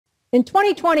In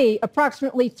 2020,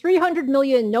 approximately 300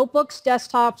 million notebooks,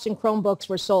 desktops, and Chromebooks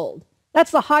were sold.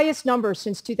 That's the highest number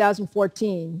since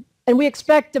 2014. And we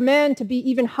expect demand to be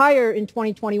even higher in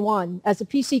 2021 as the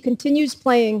PC continues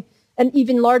playing an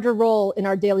even larger role in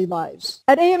our daily lives.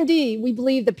 At AMD, we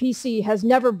believe the PC has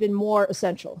never been more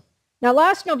essential. Now,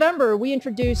 last November, we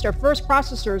introduced our first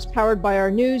processors powered by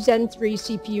our new Zen 3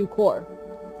 CPU core.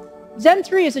 Zen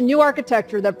 3 is a new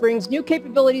architecture that brings new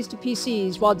capabilities to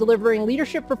PCs while delivering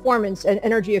leadership performance and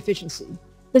energy efficiency.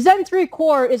 The Zen 3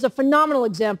 core is a phenomenal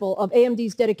example of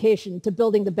AMD's dedication to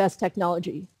building the best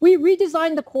technology. We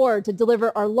redesigned the core to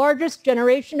deliver our largest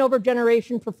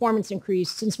generation-over-generation performance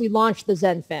increase since we launched the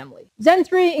Zen family. Zen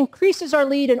 3 increases our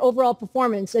lead in overall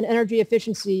performance and energy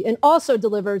efficiency and also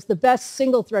delivers the best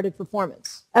single-threaded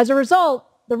performance. As a result,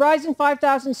 the Ryzen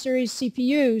 5000 series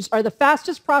CPUs are the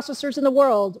fastest processors in the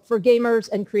world for gamers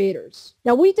and creators.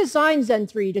 Now, we designed Zen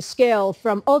 3 to scale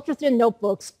from ultra-thin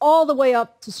notebooks all the way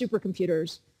up to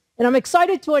supercomputers. And I'm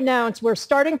excited to announce we're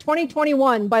starting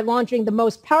 2021 by launching the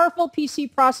most powerful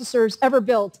PC processors ever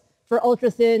built for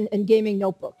ultra-thin and gaming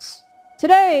notebooks.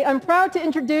 Today, I'm proud to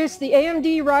introduce the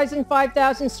AMD Ryzen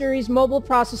 5000 series mobile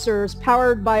processors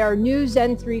powered by our new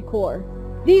Zen 3 core.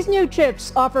 These new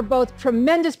chips offer both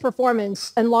tremendous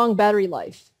performance and long battery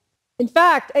life. In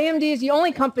fact, AMD is the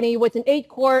only company with an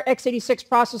 8-core x86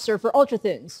 processor for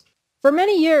ultra-thins. For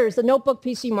many years, the notebook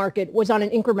PC market was on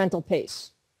an incremental pace.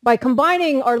 By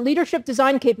combining our leadership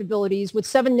design capabilities with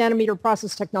 7-nanometer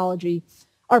process technology,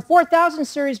 our 4000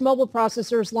 series mobile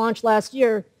processors launched last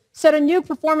year set a new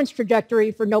performance trajectory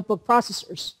for notebook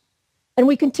processors. And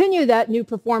we continue that new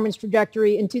performance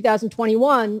trajectory in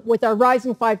 2021 with our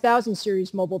Ryzen 5000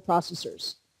 series mobile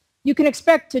processors. You can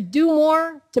expect to do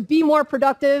more, to be more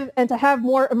productive, and to have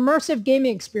more immersive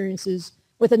gaming experiences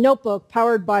with a notebook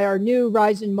powered by our new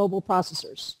Ryzen mobile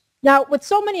processors. Now, with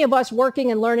so many of us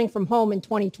working and learning from home in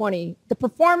 2020, the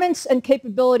performance and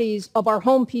capabilities of our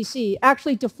home PC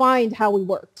actually defined how we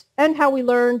worked and how we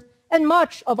learned and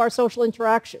much of our social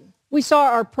interaction. We saw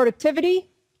our productivity,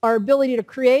 our ability to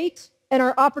create, and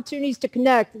our opportunities to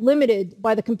connect limited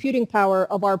by the computing power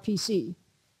of our PC.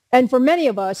 And for many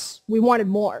of us, we wanted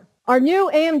more. Our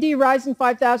new AMD Ryzen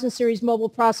 5000 series mobile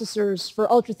processors for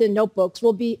ultra-thin notebooks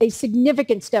will be a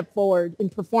significant step forward in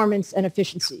performance and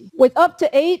efficiency. With up to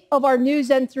 8 of our new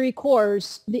Zen 3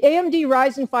 cores, the AMD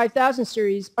Ryzen 5000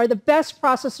 series are the best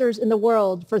processors in the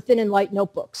world for thin and light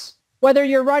notebooks. Whether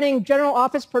you're running general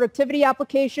office productivity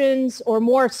applications or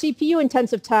more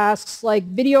CPU-intensive tasks like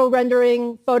video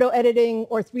rendering, photo editing,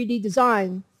 or 3D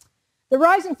design, the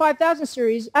Ryzen 5000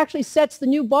 series actually sets the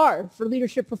new bar for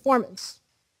leadership performance.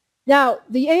 Now,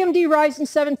 the AMD Ryzen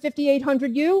 7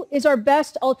 5800U is our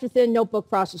best ultra-thin notebook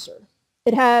processor.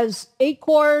 It has 8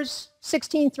 cores,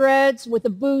 16 threads with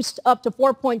a boost up to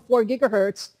 4.4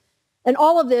 gigahertz, and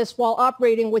all of this while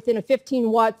operating within a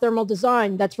 15-watt thermal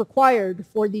design that's required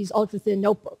for these ultra-thin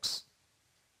notebooks.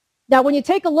 Now, when you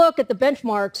take a look at the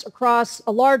benchmarks across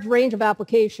a large range of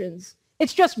applications,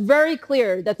 it's just very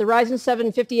clear that the Ryzen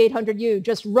 7 5800U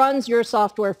just runs your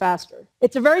software faster.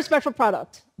 It's a very special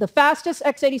product, the fastest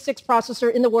x86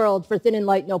 processor in the world for thin and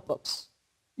light notebooks.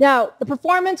 Now, the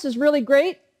performance is really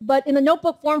great, but in the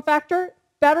notebook form factor,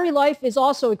 battery life is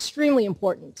also extremely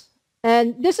important.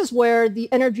 And this is where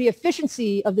the energy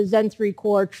efficiency of the Zen 3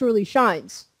 core truly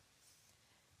shines.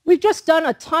 We've just done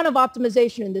a ton of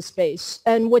optimization in this space,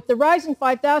 and with the Ryzen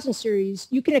 5000 series,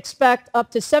 you can expect up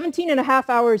to 17.5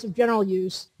 hours of general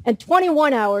use and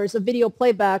 21 hours of video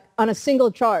playback on a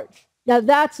single charge. Now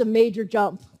that's a major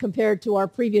jump compared to our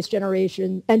previous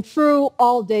generation and true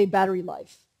all-day battery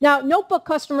life. Now, notebook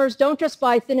customers don't just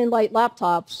buy thin and light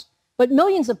laptops, but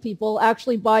millions of people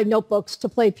actually buy notebooks to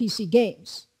play PC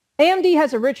games. AMD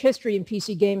has a rich history in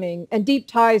PC gaming and deep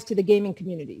ties to the gaming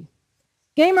community.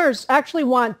 Gamers actually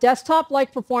want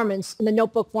desktop-like performance in the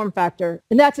notebook form factor,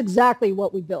 and that's exactly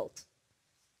what we built.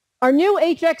 Our new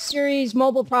HX series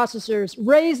mobile processors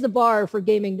raise the bar for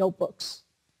gaming notebooks.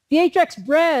 The HX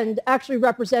brand actually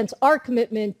represents our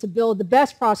commitment to build the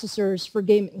best processors for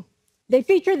gaming. They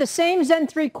feature the same Zen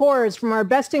 3 cores from our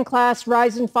best-in-class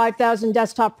Ryzen 5000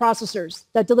 desktop processors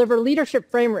that deliver leadership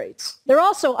frame rates. They're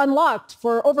also unlocked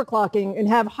for overclocking and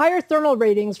have higher thermal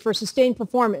ratings for sustained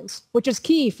performance, which is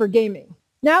key for gaming.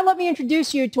 Now let me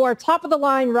introduce you to our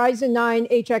top-of-the-line Ryzen 9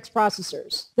 HX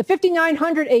processors. The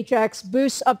 5900HX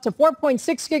boosts up to 4.6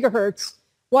 gigahertz,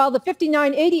 while the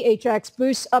 5980HX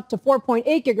boosts up to 4.8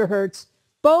 gigahertz,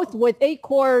 both with 8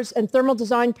 cores and thermal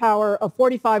design power of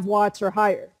 45 watts or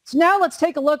higher. So now let's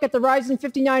take a look at the Ryzen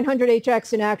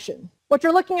 5900HX in action. What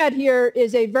you're looking at here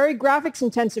is a very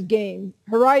graphics-intensive game,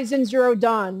 Horizon Zero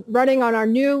Dawn, running on our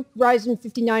new Ryzen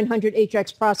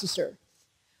 5900HX processor.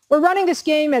 We're running this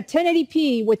game at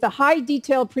 1080p with a high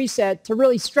detail preset to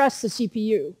really stress the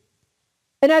CPU.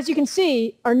 And as you can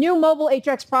see, our new mobile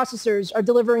HX processors are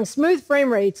delivering smooth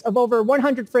frame rates of over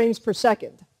 100 frames per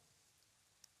second.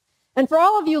 And for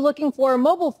all of you looking for a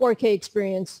mobile 4K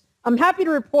experience, I'm happy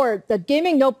to report that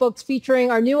gaming notebooks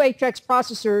featuring our new HX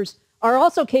processors are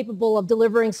also capable of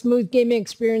delivering smooth gaming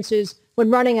experiences when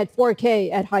running at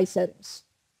 4K at high settings.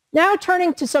 Now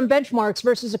turning to some benchmarks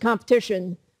versus the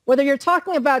competition, whether you're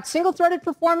talking about single-threaded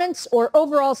performance or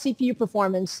overall CPU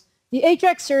performance, the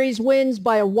HX series wins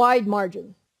by a wide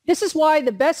margin. This is why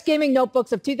the best gaming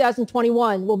notebooks of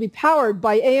 2021 will be powered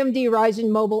by AMD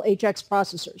Ryzen mobile HX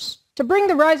processors. To bring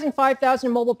the Ryzen 5000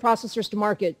 mobile processors to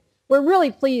market, we're really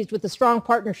pleased with the strong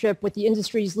partnership with the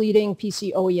industry's leading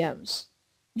PC OEMs.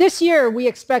 This year, we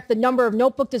expect the number of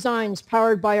notebook designs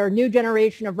powered by our new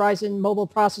generation of Ryzen mobile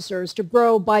processors to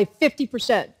grow by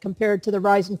 50% compared to the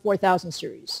Ryzen 4000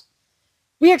 series.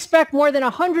 We expect more than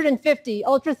 150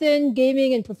 ultra-thin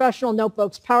gaming and professional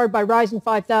notebooks powered by Ryzen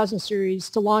 5000 series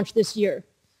to launch this year.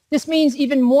 This means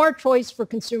even more choice for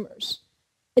consumers.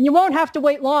 And you won't have to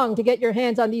wait long to get your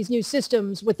hands on these new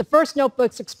systems, with the first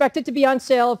notebooks expected to be on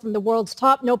sale from the world's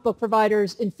top notebook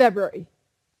providers in February.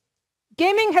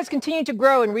 Gaming has continued to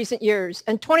grow in recent years,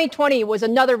 and 2020 was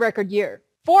another record year.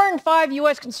 4 in 5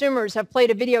 U.S. consumers have played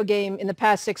a video game in the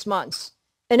past 6 months.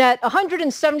 And at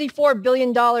 $174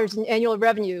 billion in annual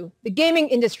revenue, the gaming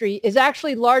industry is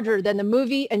actually larger than the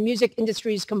movie and music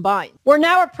industries combined. We're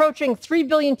now approaching 3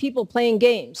 billion people playing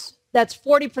games. That's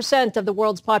 40% of the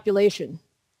world's population.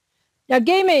 Now,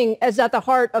 gaming is at the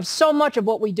heart of so much of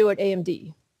what we do at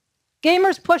AMD.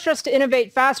 Gamers push us to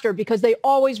innovate faster because they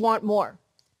always want more.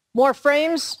 More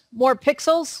frames, more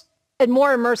pixels, and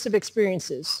more immersive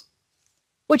experiences,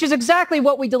 which is exactly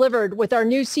what we delivered with our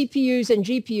new CPUs and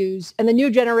GPUs and the new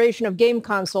generation of game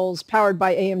consoles powered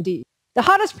by AMD. The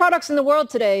hottest products in the world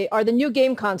today are the new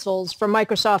game consoles from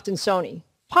Microsoft and Sony.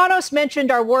 Panos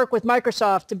mentioned our work with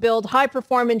Microsoft to build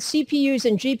high-performance CPUs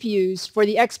and GPUs for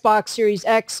the Xbox Series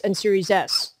X and Series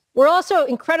S. We're also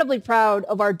incredibly proud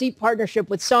of our deep partnership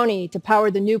with Sony to power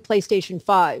the new PlayStation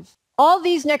 5. All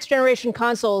these next-generation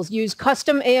consoles use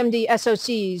custom AMD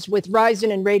SoCs with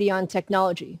Ryzen and Radeon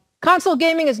technology. Console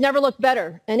gaming has never looked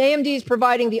better, and AMD is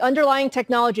providing the underlying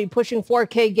technology pushing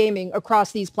 4K gaming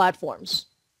across these platforms.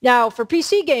 Now, for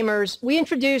PC gamers, we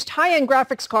introduced high-end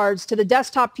graphics cards to the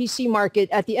desktop PC market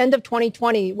at the end of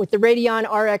 2020 with the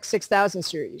Radeon RX 6000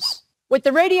 series. With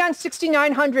the Radeon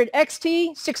 6900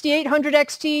 XT, 6800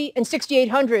 XT, and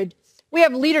 6800, we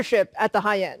have leadership at the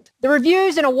high end. The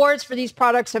reviews and awards for these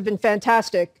products have been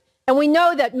fantastic, and we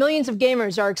know that millions of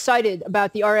gamers are excited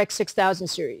about the RX 6000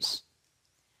 series.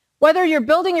 Whether you're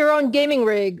building your own gaming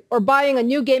rig or buying a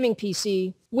new gaming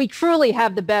PC, we truly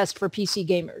have the best for PC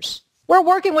gamers. We're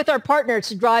working with our partners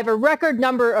to drive a record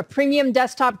number of premium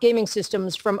desktop gaming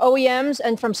systems from OEMs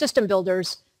and from system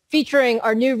builders, featuring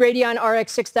our new Radeon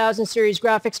RX 6000 series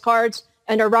graphics cards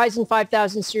and our Ryzen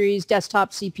 5000 series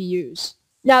desktop CPUs.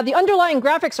 Now, the underlying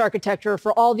graphics architecture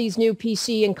for all these new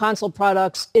PC and console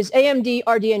products is AMD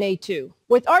RDNA 2.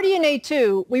 With RDNA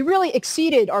 2, we really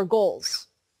exceeded our goals.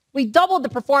 We doubled the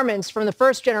performance from the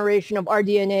first generation of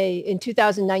RDNA in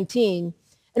 2019,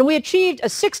 and we achieved a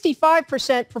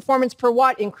 65% performance per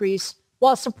watt increase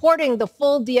while supporting the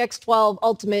full DX12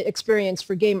 Ultimate experience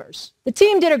for gamers. The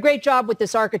team did a great job with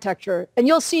this architecture, and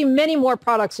you'll see many more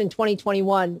products in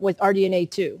 2021 with RDNA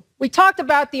 2. We talked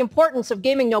about the importance of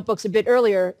gaming notebooks a bit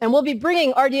earlier, and we'll be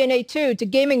bringing RDNA 2 to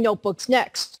gaming notebooks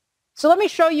next. So let me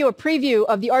show you a preview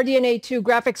of the RDNA 2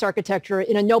 graphics architecture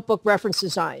in a notebook reference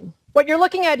design. What you're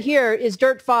looking at here is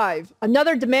Dirt 5,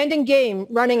 another demanding game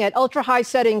running at ultra-high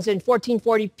settings in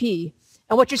 1440p,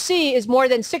 and what you see is more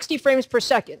than 60 frames per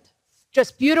second.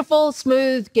 Just beautiful,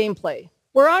 smooth gameplay.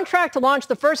 We're on track to launch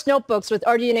the first notebooks with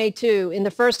RDNA 2 in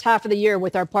the first half of the year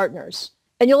with our partners.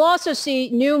 And you'll also see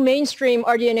new mainstream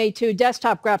RDNA 2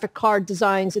 desktop graphic card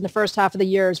designs in the first half of the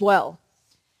year as well.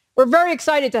 We're very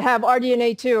excited to have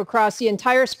RDNA 2 across the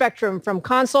entire spectrum from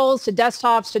consoles to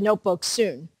desktops to notebooks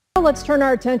soon. Now let's turn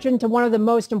our attention to one of the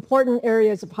most important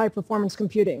areas of high-performance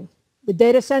computing, the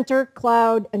data center,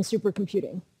 cloud, and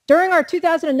supercomputing. During our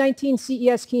 2019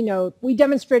 CES keynote, we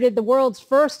demonstrated the world's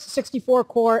first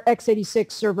 64-core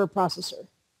x86 server processor.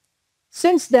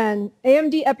 Since then,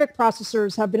 AMD EPYC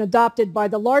processors have been adopted by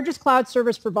the largest cloud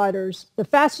service providers, the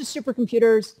fastest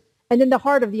supercomputers, and in the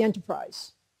heart of the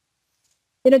enterprise.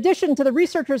 In addition to the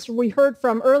researchers we heard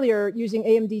from earlier using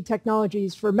AMD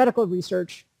technologies for medical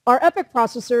research, Our EPYC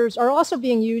processors are also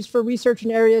being used for research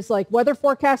in areas like weather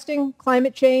forecasting,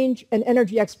 climate change, and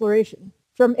energy exploration.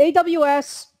 From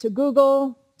AWS to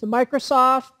Google to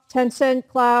Microsoft, Tencent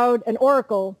Cloud, and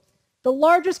Oracle, the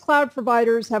largest cloud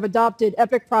providers have adopted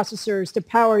EPYC processors to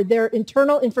power their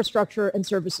internal infrastructure and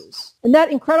services. And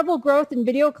that incredible growth in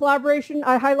video collaboration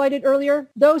I highlighted earlier,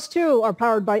 those too are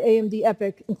powered by AMD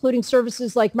EPYC, including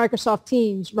services like Microsoft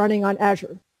Teams running on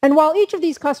Azure. And while each of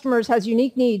these customers has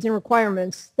unique needs and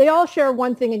requirements, they all share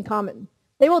one thing in common.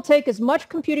 They will take as much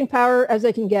computing power as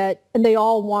they can get, and they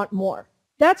all want more.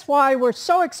 That's why we're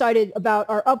so excited about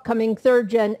our upcoming 3rd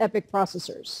Gen EPYC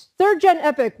processors. 3rd Gen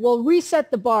EPYC will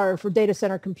reset the bar for data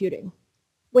center computing.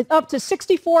 With up to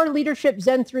 64 leadership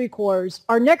Zen 3 cores,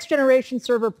 our next generation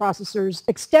server processors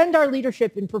extend our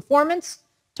leadership in performance,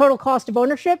 total cost of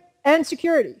ownership, and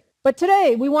security. But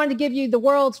today, we wanted to give you the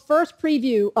world's first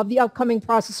preview of the upcoming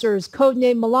processors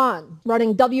codenamed Milan,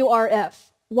 running WRF,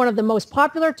 one of the most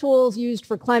popular tools used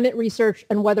for climate research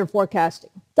and weather forecasting.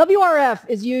 WRF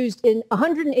is used in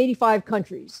 185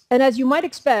 countries, and as you might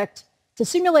expect, to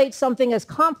simulate something as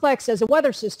complex as a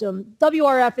weather system,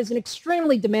 WRF is an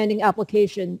extremely demanding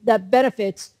application that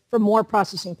benefits from more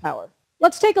processing power.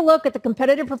 Let's take a look at the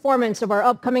competitive performance of our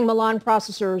upcoming Milan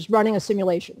processors running a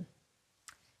simulation.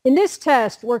 In this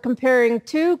test, we're comparing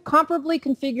two comparably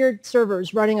configured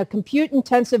servers running a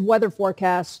compute-intensive weather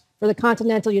forecast for the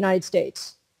continental United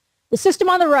States. The system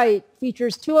on the right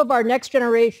features two of our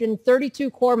next-generation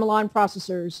 32-core Milan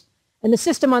processors, and the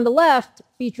system on the left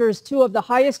features two of the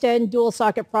highest-end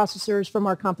dual-socket processors from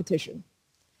our competition.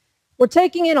 We're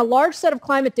taking in a large set of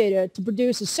climate data to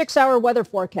produce a 6-hour weather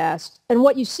forecast, and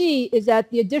what you see is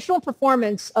that the additional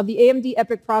performance of the AMD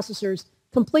EPYC processors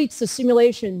completes the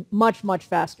simulation much, much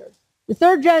faster. The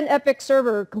 3rd Gen EPYC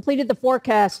server completed the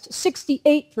forecast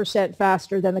 68%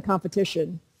 faster than the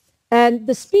competition. And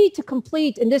the speed to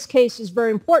complete in this case is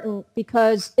very important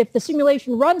because if the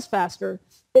simulation runs faster,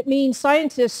 it means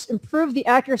scientists improve the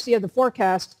accuracy of the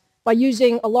forecast by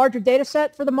using a larger data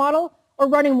set for the model or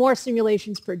running more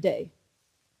simulations per day.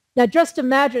 Now just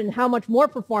imagine how much more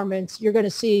performance you're going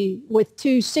to see with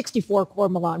two 64-core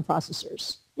Milan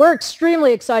processors. We're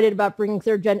extremely excited about bringing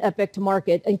 3rd Gen EPYC to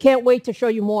market and can't wait to show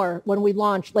you more when we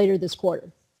launch later this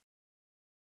quarter.